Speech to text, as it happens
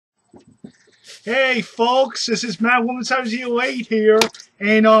Hey folks, this is Matt Woman 708 here,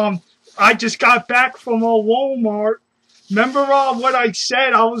 and I just got back from Walmart. Remember what I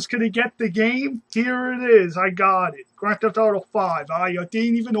said I was gonna get the game? Here it is. I got it. Grand Theft Auto 5. I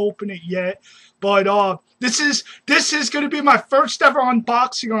didn't even open it yet, but this is gonna be my first ever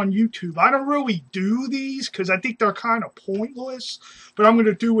unboxing on YouTube. I don't really do these because I think they're kind of pointless, but I'm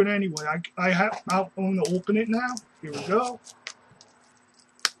gonna do it anyway. I'm gonna open it now. Here we go.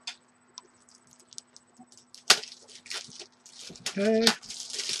 Okay.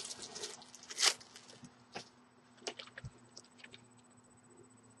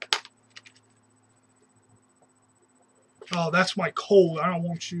 Oh, that's my code. I don't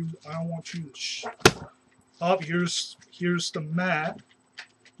want you to oh, here's the map.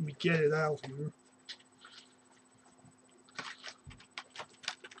 Let me get it out here.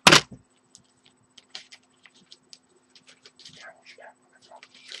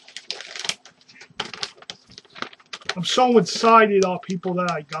 I'm so excited, people, that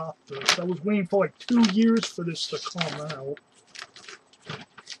I got this. I was waiting for like 2 years for this to come out.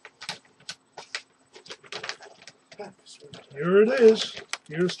 Here it is.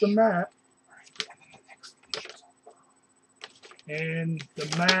 Here's the map. And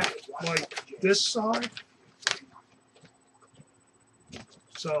the map, like this side.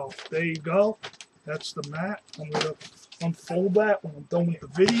 So, there you go. That's the map. I'm going to unfold that when I'm done with the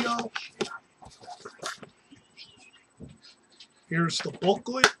video. Here's the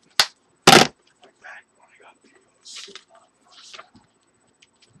booklet.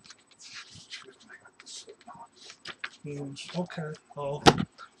 Okay. Oh,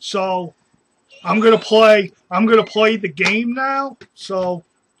 so I'm gonna play the game now. So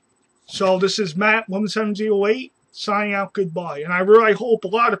this is Matt 1708 signing out. Goodbye. And I really hope a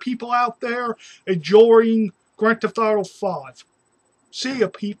lot of people out there enjoying Grand Theft Auto 5. See ya,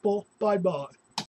 people. Bye bye.